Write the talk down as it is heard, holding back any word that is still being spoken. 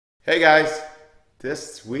Hey guys,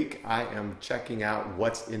 this week I am checking out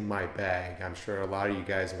what's in my bag. I'm sure a lot of you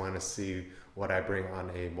guys want to see what I bring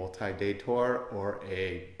on a multi-day tour or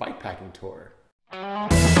a bikepacking tour.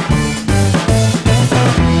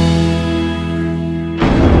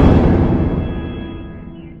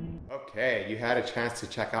 Okay, you had a chance to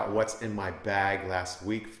check out what's in my bag last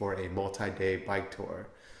week for a multi-day bike tour.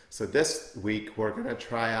 So this week we're going to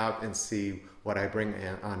try out and see what I bring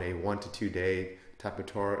on a 1 to 2 day type of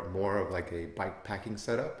tour, more of like a bike packing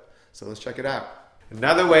setup. So let's check it out.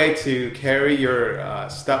 Another way to carry your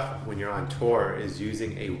stuff when you're on tour is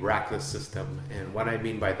using a rackless system. And what I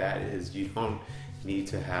mean by that is you don't need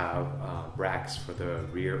to have racks for the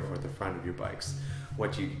rear or the front of your bikes.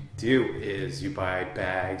 What you do is you buy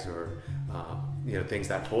bags or things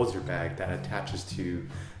that holds your bag that attaches to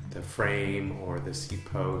the frame or the seat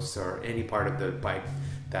posts or any part of the bike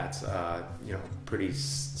that's pretty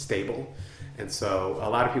stable. And so a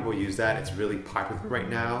lot of people use that. It's really popular right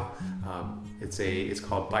now. It's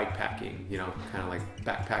called bikepacking, kind of like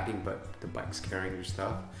backpacking, but the bike's carrying your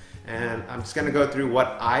stuff. And I'm just gonna go through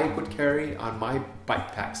what I would carry on my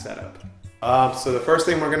bike pack setup. So the first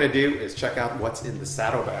thing we're gonna do is check out what's in the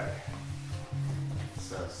saddlebag.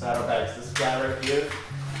 So saddlebag's this guy right here.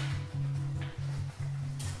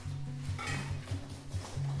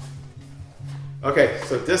 Okay,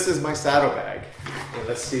 so this is my saddlebag. And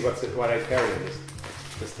let's see what I carry in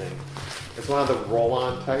this thing. It's one of the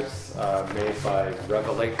roll-on types made by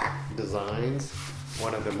REI Designs,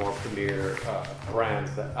 one of the more premier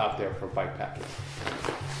brands out there for bikepacking.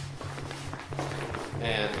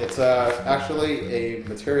 And it's actually a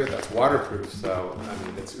material that's waterproof, so I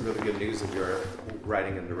mean it's really good news if you're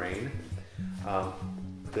riding in the rain.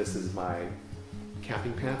 This is my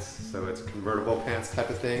camping pants, so it's convertible pants type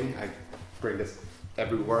of thing. I bring this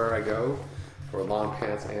everywhere I go for long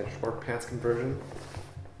pants and short pants conversion.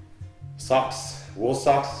 Socks, wool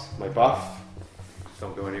socks, my buff.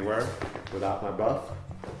 Don't go anywhere without my buff.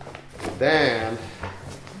 And then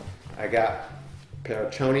I got a pair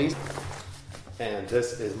of chonies, and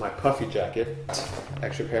this is my puffy jacket.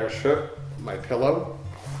 Extra pair of shirt, my pillow,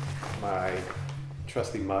 my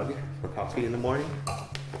trusty mug for coffee in the morning.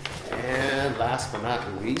 And last but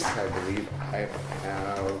not least, I believe I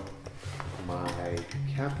have my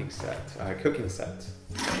camping set, cooking set.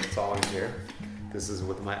 It's all in here. This is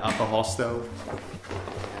with my alcohol stove.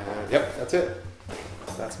 And yep, that's it.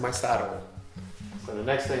 That's my saddle. So the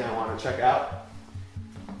next thing I want to check out,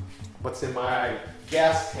 what's in my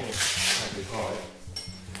gas tank, as we call it.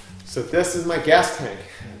 So this is my gas tank.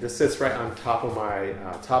 This sits right on top of my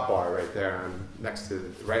top bar right there,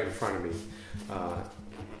 right in front of me.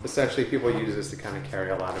 Essentially, people use this to kind of carry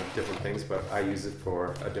a lot of different things, but I use it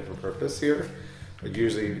for a different purpose here.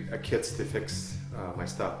 Usually a kit's to fix my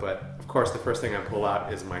stuff, but of course the first thing I pull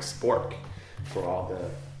out is my spork for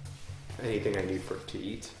anything I need to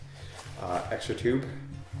eat. Extra tube,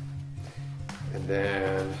 and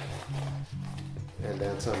then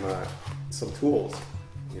some tools.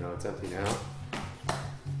 It's empty now.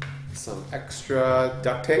 Some extra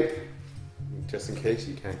duct tape, just in case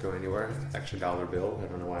you can't go anywhere. Extra dollar bill, I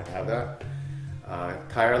don't know why I have that.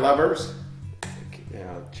 Tire levers,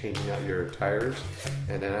 changing out your tires.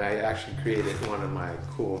 And then I actually created one of my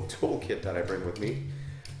cool toolkit that I bring with me.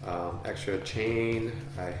 Extra chain,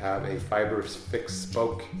 I have a fiber fix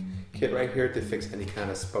spoke kit right here to fix any kind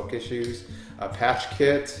of spoke issues. A patch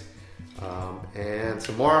kit, and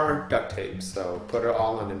some more duct tape. So put it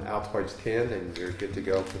all in an Altoids tin and you're good to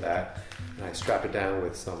go for that. And I strap it down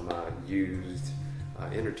with some used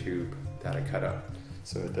inner tube that I cut up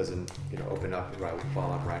so it doesn't open up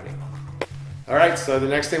while I'm riding. Alright, so the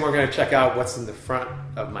next thing we're going to check out what's in the front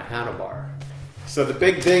of my handlebar. So the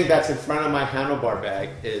big thing that's in front of my handlebar bag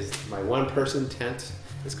is my one-person tent.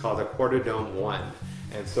 It's called a Quarter Dome 1.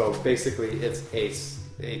 And so basically it's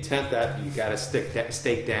a tent that you got to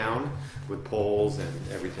stake down with poles and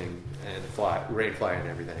everything, and rain fly and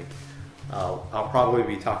everything. I'll probably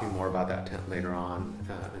be talking more about that tent later on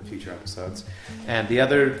in future episodes. And the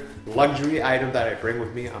other luxury item that I bring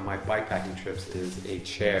with me on my bikepacking trips is a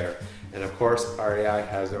chair. And of course, REI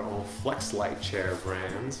has their own Flex Light chair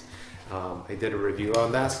brands. I did a review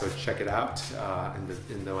on that, so check it out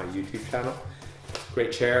in my YouTube channel.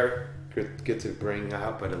 Great chair, good to bring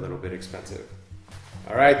out, but a little bit expensive.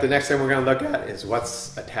 All right, the next thing we're going to look at is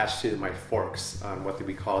what's attached to my forks on what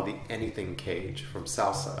we call the anything cage from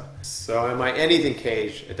Salsa. So in my anything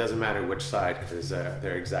cage, it doesn't matter which side because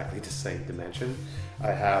they're exactly the same dimension.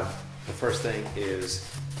 I have, the first thing is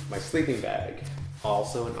my sleeping bag,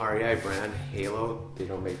 also an REI brand, Halo. They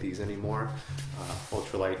don't make these anymore.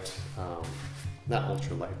 Ultralight not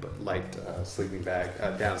ultra light, but light sleeping bag,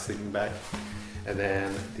 down sleeping bag. And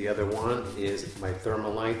then the other one is my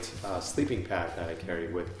Thermalite sleeping pad that I carry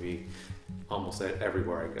with me almost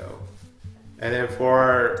everywhere I go. And then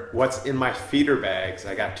for what's in my feeder bags,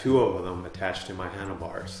 I got 2 of them attached to my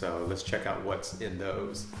handlebars. So let's check out what's in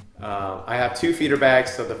those. I have 2 feeder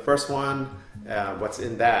bags. So the first one, what's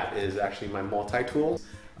in that is actually my multi-tool,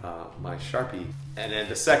 my Sharpie. And then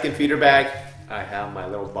the second feeder bag, I have my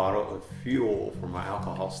little bottle of fuel for my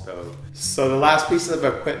alcohol stove. So the last piece of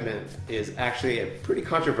equipment is actually a pretty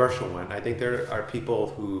controversial one. I think there are people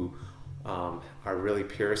who are really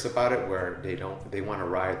purists about it, where they want to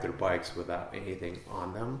ride their bikes without anything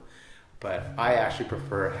on them. But I actually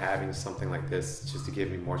prefer having something like this just to give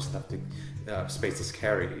me more stuff to space to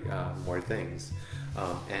carry more things.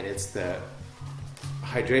 And it's the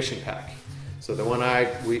hydration pack. So the one I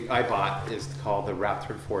bought is called the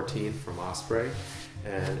Raptor 14 from Osprey,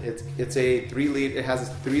 and it's a 3-liter. It has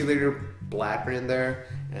a 3-liter Blackburn in there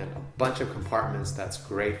and a bunch of compartments that's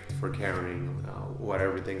great for carrying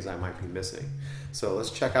whatever things I might be missing. So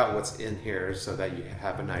let's check out what's in here so that you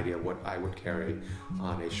have an idea what I would carry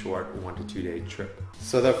on a short 1 to 2 day trip.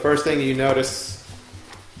 So the first thing you notice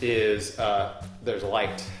is there's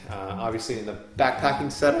light. Obviously in the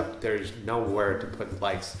backpacking setup, there's nowhere to put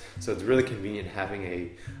lights. So it's really convenient having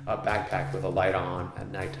a backpack with a light on at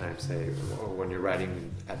nighttime, say, or when you're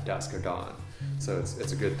riding at dusk or dawn. So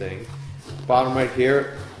it's a good thing. Bottom right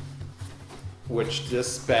here, which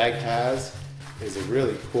this bag has, is a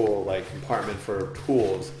really cool compartment for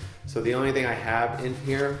tools. So the only thing I have in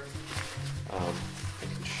here, I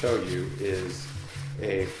can show you, is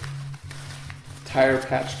a tire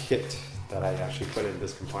patch kit that I actually put in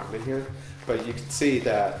this compartment here. But you can see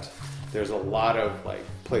that there's a lot of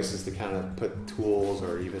places to kind of put tools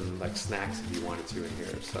or even snacks if you wanted to in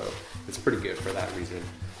here. So it's pretty good for that reason.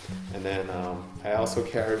 And then I also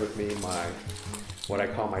carry with me what I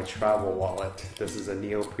call my travel wallet. This is a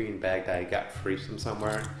neoprene bag that I got free from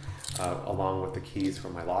somewhere, along with the keys for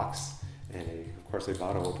my locks and of course a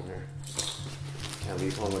bottle opener. Can't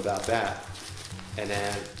leave home without that. And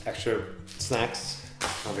then extra snacks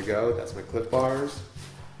on the go. That's my Clif Bars.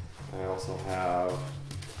 I also have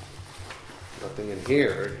nothing in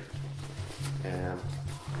here, and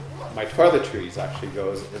my toiletries actually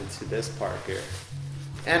goes into this part here.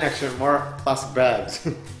 And extra more plastic bags.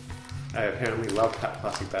 I apparently love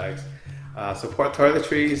plastic bags. So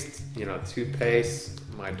toiletries, toothpaste,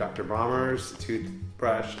 my Dr. Bronner's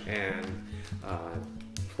toothbrush, and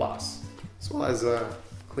floss, as well as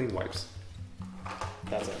clean wipes.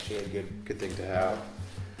 That's actually a good thing to have.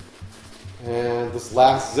 And this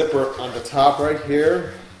last zipper on the top right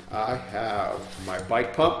here, I have my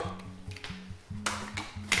bike pump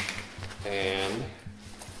and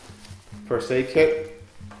first aid kit,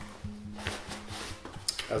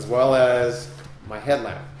 as well as my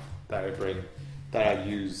headlamp that I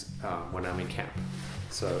use when I'm in camp.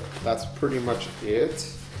 So that's pretty much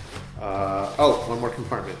it. Oh, one more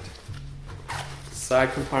compartment.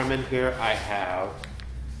 Side compartment here, I have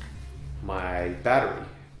my battery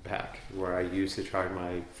pack where I use to charge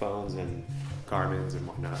my phones and Garmin's and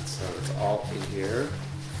whatnot. So it's all in here,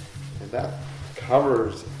 and that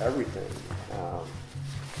covers everything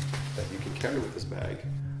that you can carry with this bag.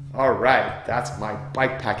 All right, that's my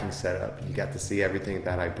bike packing setup. You got to see everything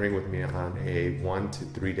that I bring with me on a 1 to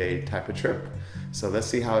 3 day type of trip. So let's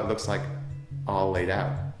see how it looks like all laid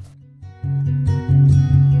out.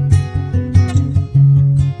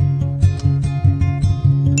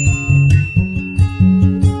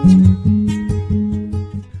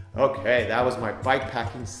 Okay, that was my bike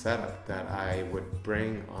packing setup that I would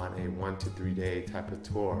bring on a 1 to 3 day type of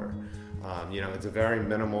tour. It's a very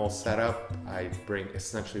minimal setup. I bring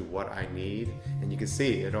essentially what I need, and you can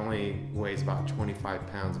see it only weighs about 25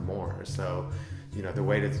 pounds more. So, the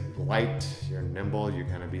weight is light, you're nimble, you're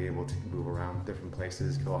gonna be able to move around different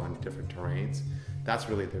places, go on different terrains. That's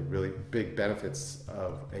really the really big benefits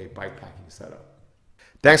of a bike packing setup.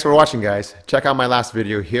 Thanks for watching, guys. Check out my last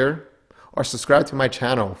video here, or subscribe to my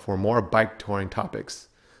channel for more bike touring topics.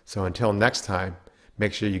 So until next time,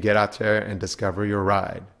 make sure you get out there and discover your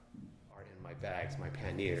ride. In my bags, my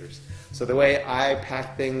panniers. So the way I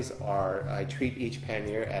pack things are, I treat each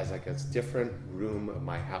pannier as like a different room of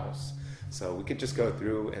my house. So we could just go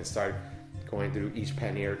through and start going through each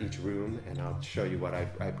pannier, each room, and I'll show you what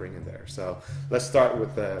I bring in there. So let's start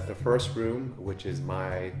with the first room, which is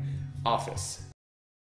my office.